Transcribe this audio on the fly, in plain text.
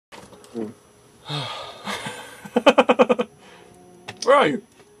Where are you?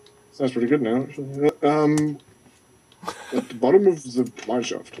 Sounds pretty good now, actually. At the bottom of the mine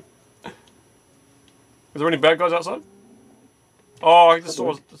shaft. Is there any bad guys outside? Oh, I just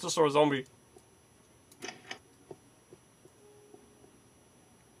saw a zombie.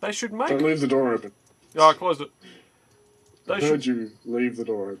 They should make... Don't leave the door open. Yeah, I closed it. I heard you leave the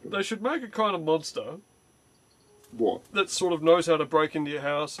door open. They should make a kind of monster. What? That sort of knows how to break into your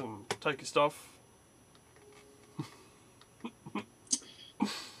house and take your stuff.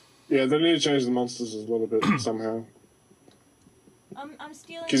 Yeah, they need to change the monsters a little bit somehow. I'm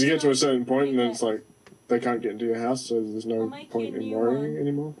stealing. Because you get to a certain point and then it's like, they can't get into your house, so there's no point in worrying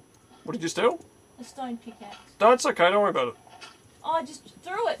anymore. What did you steal? A stone pickaxe. No, it's okay, don't worry about it. Oh, I just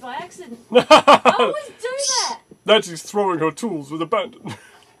threw it by accident. I always do that. Nancy's throwing her tools with abandon.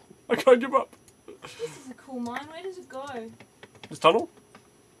 I can't give up. This is a cool mine. Where does it go? This tunnel?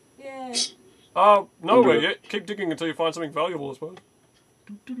 Yeah. Nowhere yet. Keep digging until you find something valuable, I suppose.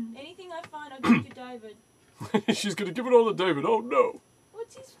 Anything I find, I'll give to David. She's going to give it all to David. Oh, no.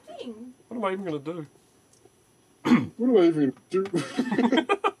 What's his thing? What am I even going to do? What am I even going to do?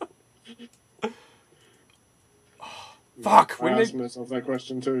 Fuck, I asked myself that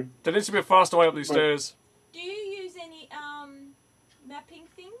question too. There needs to be a faster way up these stairs. Do you use any mapping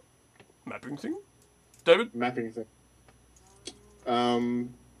thing? Mapping thing? David? Mapping thing.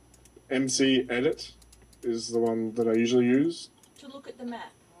 MC Edit is the one that I usually use. To look at the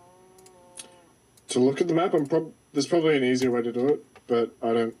map. To look at the map, there's probably an easier way to do it, but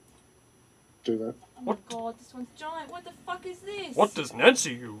I don't do that. Oh my god, this one's giant. What the fuck is this? What does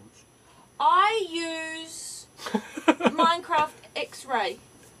Nancy use? I use Minecraft X-ray.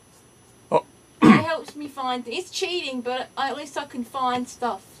 Oh. It helps me find things. It's cheating, but at least I can find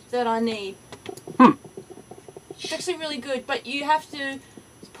stuff that I need. It's actually really good, but you have to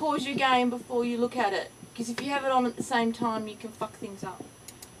pause your game before you look at it. Because if you have it on at the same time, you can fuck things up.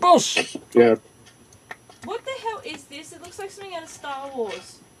 Bullshit! Yeah. What the hell is this? It looks like something out of Star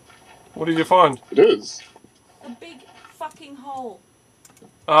Wars. What did you find? It is. A big fucking hole.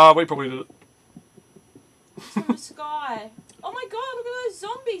 We probably did it. It's from the sky. Oh my god, look at those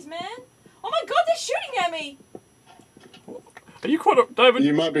zombies, man. Oh my god, they're shooting at me. Are you quite a... David?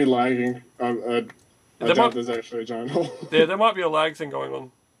 You might be lagging. I doubt there's actually a giant hole. Yeah, there might be a lag thing going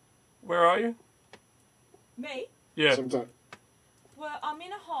on. Where are you? Me? Yeah. Sometime. Well, I'm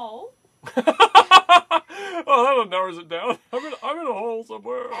in a hole. Oh, that narrows it down. I'm in a hole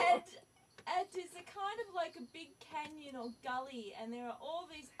somewhere. And it's a kind of like a big canyon or gully, and there are all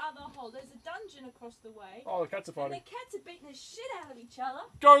these other holes. There's a dungeon across the way. Oh, the cats are fighting. And the cats are beating the shit out of each other.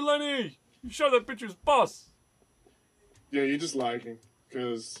 Go, Lenny! You show that bitch his boss. Yeah, you're just lagging,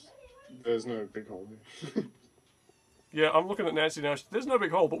 because there's no big hole there. Yeah, I'm looking at Nancy now. There's no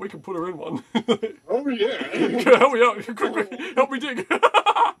big hole, but we can put her in one. Oh, yeah. Help me out. Quick, help me dig.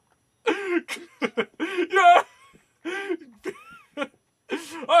 Yeah!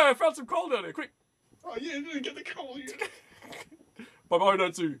 Oh, I found some coal down here. Quick. Oh, yeah, you didn't get the coal yet. Bye-bye,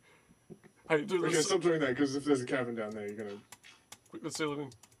 Nancy. Hey, dude, Okay, stop doing that, because if there's a cabin down there, you're going to... Quick, let's seal it in.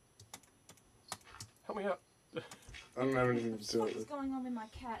 Help me out. I don't have anything to seal it What is with. going on with my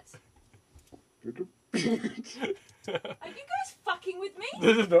cats? Are you guys fucking with me?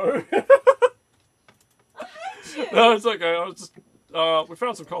 No. I hate you. No, it's okay. I was just... we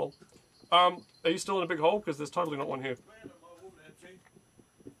found some coal. Are you still in a big hole? Because there's totally not one here.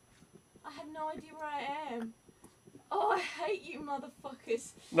 I have no idea where I am. Oh, I hate you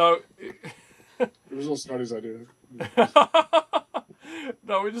motherfuckers. No. It was all Scotty's idea.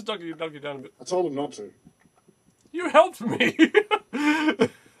 No, we just dug you down a bit. I told him not to. You helped me. I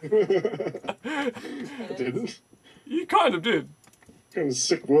didn't. You kind of did. What kind of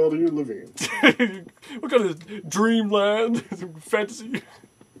sick world are you living in? What kind of dreamland? Fantasy?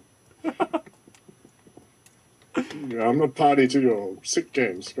 Yeah, I'm not party to your sick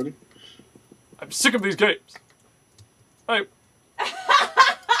games, Scotty. I'm sick of these games. Hey.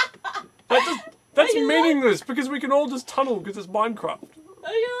 That's meaningless because we can all just tunnel because it's Minecraft.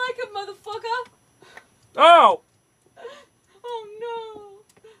 Are you like it, motherfucker? Ow! Oh no.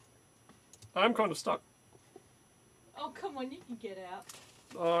 I'm kind of stuck. Oh, come on, you can get out.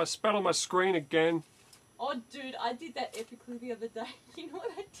 Oh, I spat on my screen again. Oh, dude, I did that epically the other day. You know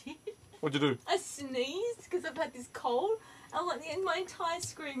what I did? What'd you do? I sneezed because I've had this cold. And like, my entire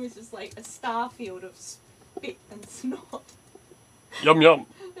screen was just like a star field of spit and snot. Yum yum.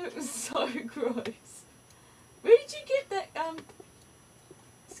 It was so gross. Where did you get that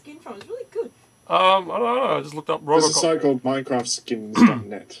skin from? It's really good. I don't know. I just looked up Robocop. There's a site called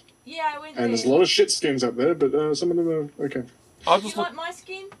MinecraftSkins.net. Yeah, I went And there's a there. lot of shit skins up there, but some of them are okay. I Did just you like my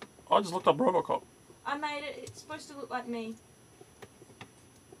skin? I just looked up Robocop. I made it. It's supposed to look like me.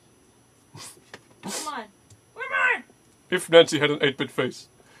 Come on. Where am I? If Nancy had an 8-bit face.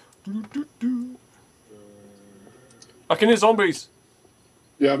 I can hear zombies.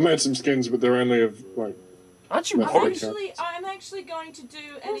 Yeah, I've made some skins, but they're only of, like... Aren't you I'm worried? I'm actually going to do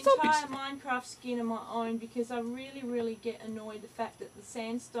an Well, zombies. entire Minecraft skin of my own because I really get annoyed the fact that the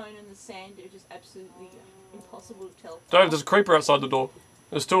sandstone and the sand are just absolutely impossible to tell. David, there's a creeper outside the door.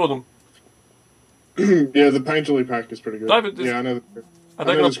 There's 2 of them. Yeah, the painterly pack is pretty good. David, yeah, I know. Are I they know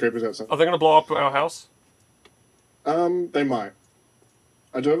gonna, there's creepers outside. are they going to blow up our house? They might.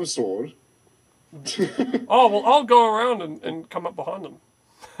 I do have a sword. Oh, well, I'll go around and come up behind them.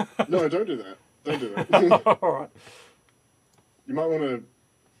 No, don't do that. Don't do that. Alright. You might want to...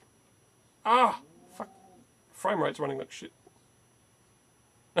 Ah! Fuck. Frame rate's running like shit.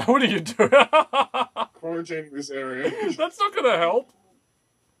 What are you doing? quarantining this area. That's not going to help.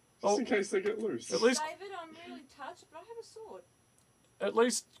 Just in case they get loose. At least, David, I'm really touched, but I have a sword. at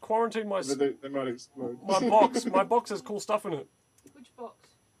least quarantine my But they might explode. my box. My box has cool stuff in it. Which box?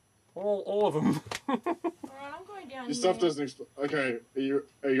 All of them. Alright, I'm going down Your here. stuff doesn't explode. Okay, are you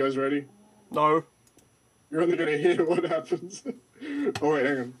guys ready? No. You're only going to hear what happens. Oh wait,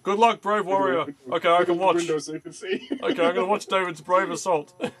 hang on. Good luck, brave warrior. Okay, I can watch. Window so you can see. Okay, I'm going to watch David's brave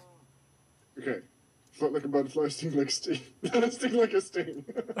assault. Okay. Float like a butterfly, sting like a sting. Sting like a sting.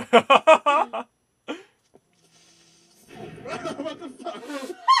 What the fuck?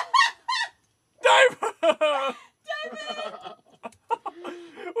 David! David!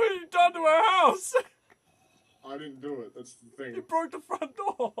 What have you done to our house? I didn't do it, that's the You thing. broke the front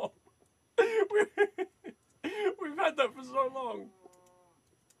door. We've had that for so long.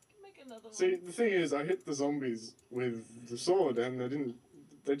 Make another one. See, the thing is, I hit the zombies with the sword and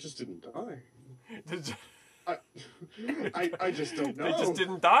they just didn't die. I just don't know. They just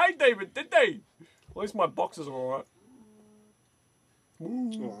didn't die, David, did they? At least my boxes are alright.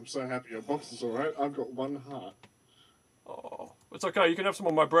 Oh, I'm so happy. Your box is alright. I've got 1 heart. Oh, it's okay. You can have some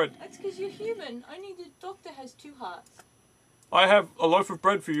of my bread. That's because you're human. Only the doctor has 2 hearts. I have a loaf of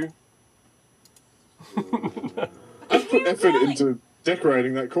bread for you. I've put effort into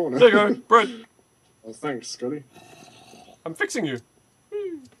decorating that corner. There you go, bread. Oh, thanks, Scotty. I'm fixing you.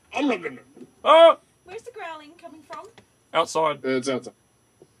 I'm not gonna. Ah! Where's the growling coming from? Outside. It's outside.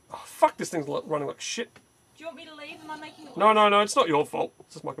 Oh, fuck, this thing's running like shit. Do you want me to leave? Am I making it No, it's not your fault.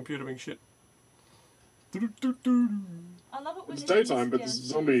 It's just my computer being shit. I love it when It's there's daytime, but music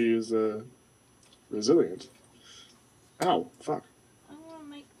this down. zombie is resilient. Ow, fuck. I want to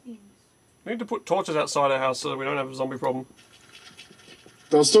make things. We need to put torches outside our house so that we don't have a zombie problem.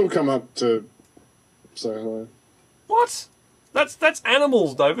 They'll still come up to say hello. What? That's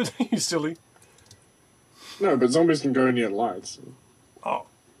animals, David. You silly. No, but zombies can go near lights. Oh.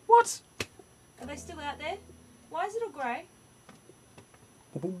 What? Are they still out there? Why is it all grey?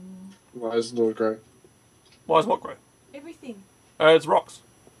 Why is it all grey? Why is what grey? Everything. It's rocks.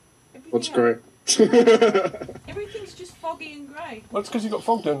 Everything What's else. grey? Everything's just foggy and grey. That's because you got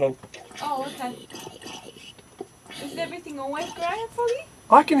fog turned on. Oh, okay. Is everything always grey and foggy?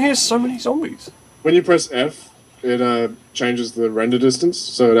 I can hear so many zombies. When you press F, it changes the render distance,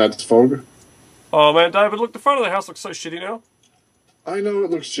 so it adds fog. Oh man, David, look, the front of the house looks so shitty now. I know it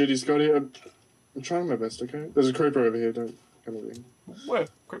looks shitty, Scotty. I'm trying my best, okay? There's a creeper over here, don't come over here. Where?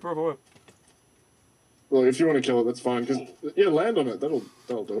 Creeper over where? Well, if you want to kill it, that's fine, because, yeah, land on it, that'll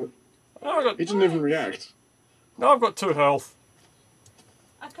do it. Oh, He didn't even react. No, I've got 2 health.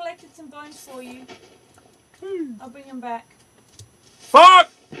 I collected some bones for you. I'll bring them back. Fuck!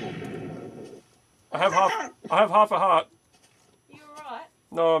 I have half a heart. You alright?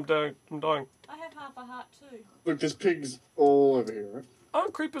 No, I'm dying. I have half a heart too. Look, there's pigs all over here, right?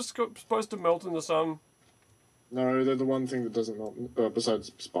 Aren't creepers supposed to melt in the sun? No, they're the one thing that doesn't melt,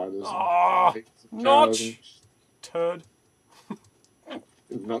 besides spiders. Ah, and pigs and Notch! cows Turd.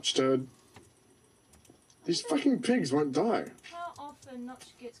 and Notch turd. These fucking pigs won't die. How often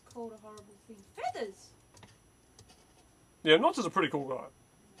Notch gets called a horrible thing? Feathers! Yeah, Notch is a pretty cool guy.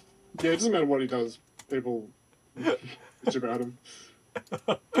 Yeah, it doesn't matter what he does. People bitch about him.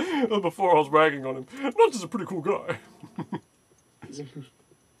 Before I was ragging on him. Notch is a pretty cool guy.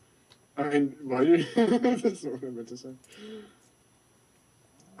 I mean, why you? That's not what I meant to say.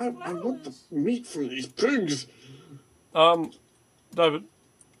 I want the meat from these pigs. David,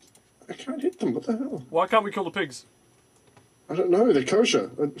 I can't hit them. What the hell? why can't we kill the pigs? I don't know. They're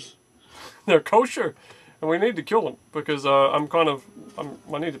kosher. They're kosher, and we need to kill them because I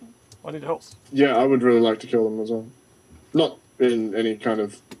need health. Yeah, I would really like to kill them as well. Not in any kind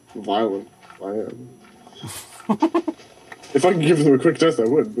of violent way. If I could give them a quick death, I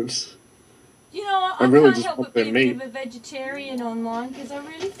would, but... You know, I I really can't just help want but their be a bit meat. of a vegetarian online because I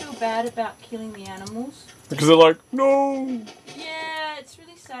really feel bad about killing the animals. Because they're like, no, Yeah, it's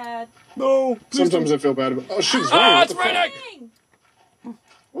really sad. no. Please Sometimes don't. I feel bad about... Oh, shit, it's Ah, raining! What it's the fuck? raining!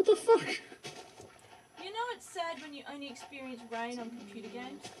 What the fuck? You know it's sad when you only experience rain on computer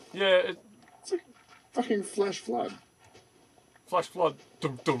games? Yeah, It's like fucking flash flood. flash flood.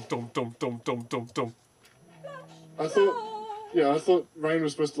 Dum dum dum dum dum dum dum dum. I thought... Yeah, I thought rain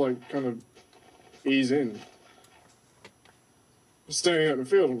was supposed to, like, kind of ease in. Just standing out in the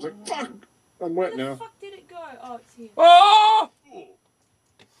field, I was like, fuck! I'm wet Where the now. fuck did it go? Oh, it's here. Ah!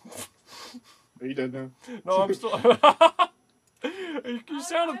 Are you dead now? No, I'm still. You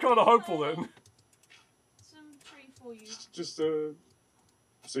sounded kind of hopeful then. Some tree for you. Just, so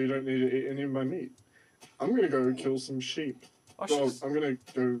you don't need to eat any of my meat. I'm gonna go kill some sheep. I should Well, just- I'm gonna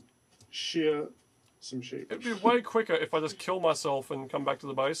go shear some sheep. It'd be way quicker if I just kill myself and come back to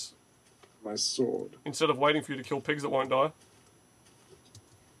the base My sword. instead of waiting for you to kill pigs that won't die.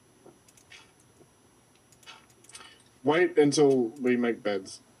 Wait until we make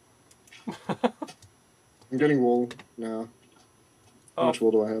beds. I'm getting wool now. How Oh, much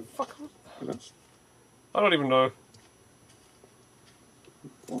wool do I have? fuck. Enough. I don't even know.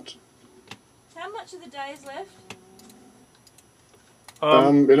 What? How much of the day is left?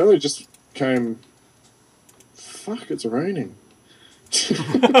 It only just came. Fuck, it's raining. It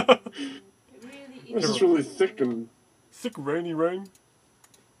really This is. is really thick and thick rainy rain.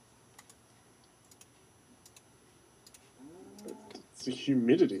 it's the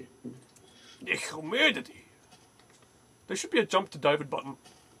humidity. The humidity. There should be a jump to David button.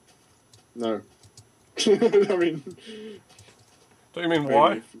 No. I mean, Don't you mean why?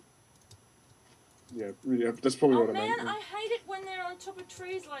 maybe if- yeah, that's probably Oh what I man, meant. I hate it when they're on top of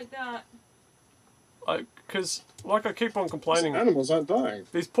trees like that. Because, like I keep on complaining, Animals aren't dying.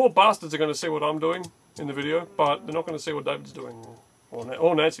 these poor bastards are going to see what I'm doing in the video, but they're not going to see what David's doing,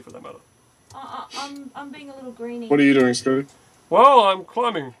 or Nancy for that matter. I'm being a little greeny. What are you doing, Scotty? Well, I'm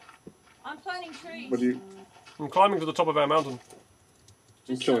climbing. I'm planting trees. What are you? I'm climbing to the top of our mountain.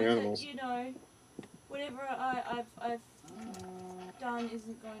 Just killing so that, animals. you know, whatever I've done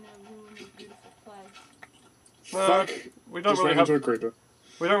isn't going to ruin the beautiful place. Uh, Fuck. we don't Just really ran into a have creeper.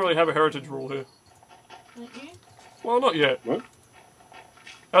 a heritage rule here. Don't you? Well, not yet, What?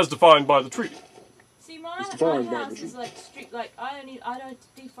 as defined by the treaty. See, my It's defined by house the is like strict. Like I don't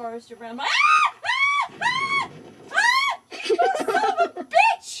deforest around my. You son of a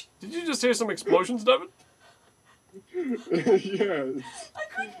bitch! Did you just hear some explosions, David? Yeah. I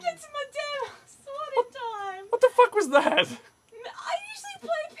couldn't get to my damn sword in time. What the fuck was that? I usually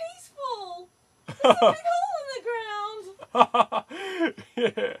play peaceful. There's a big hole in the ground.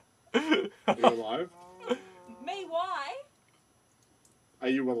 Yeah. Are you alive? Me, why? Are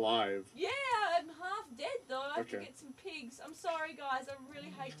you alive? Yeah, I'm half dead though. I have to Okay. get some pigs. I'm sorry, guys. I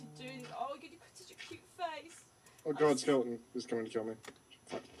really hate to do this. Oh, you've got such a cute face. Oh god, skeleton is coming to kill me.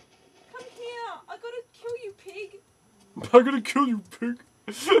 Fuck. Come here. I gotta kill you, pig. I'm gonna kill you, pig.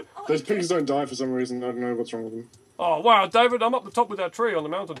 Oh, Those pigs don't die for some reason. I don't know what's wrong with them. Oh, wow, David, I'm up the top with that tree on the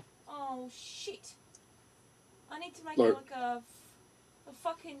mountain. Oh shit. I need to make Look. it like a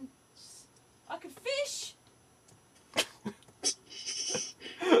fucking. I could fish.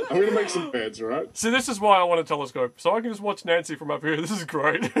 I'm gonna make some beds, alright? See, this is why I want a telescope, so I can just watch Nancy from up here. This is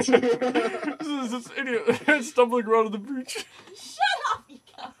great. This is this idiot stumbling around on the beach. Shut up, you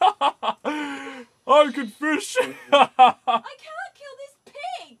cunt. I can fish. I can't kill this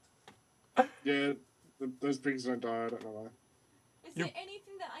pig. Yeah, those pigs don't die. I don't know why. Is there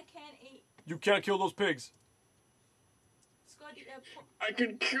anything that I can eat? You can't kill those pigs. Scotty, I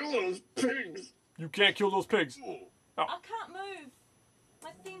can kill those pigs. You can't kill those pigs. I can't move. My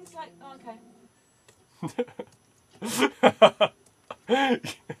thing's like, okay.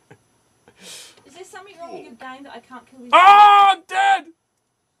 Is there something wrong with your game that I can't kill these? Ah, I'm dead.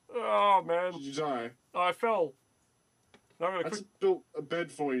 Oh man, Did you die? I fell. Now I'm I gonna quick. just built a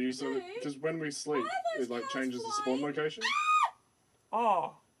bed for you so Dude, because when we sleep, why are those it like cows changes the spawn flying? location.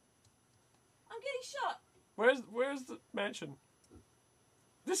 Oh, I'm getting shot. where's the mansion?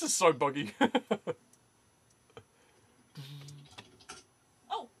 This is so buggy.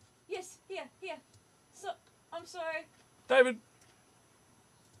 Oh, yes, here. So, I'm sorry. David,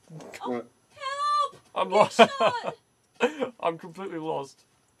 Oh, What? help! I'm Get lost. shot. I'm completely lost.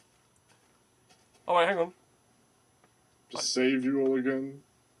 Oh wait, hang on. Just save you all again.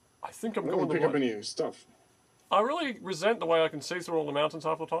 I think I I'm don't going want to the pick up right. any of your stuff. I really resent the way I can see through all the mountains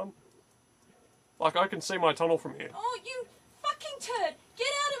half the time. Like I can see my tunnel from here. Oh, you fucking turd! Get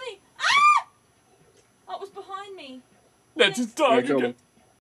out of me! Ah! Oh, it was behind me. Nancy's dying Yeah, kill again. them.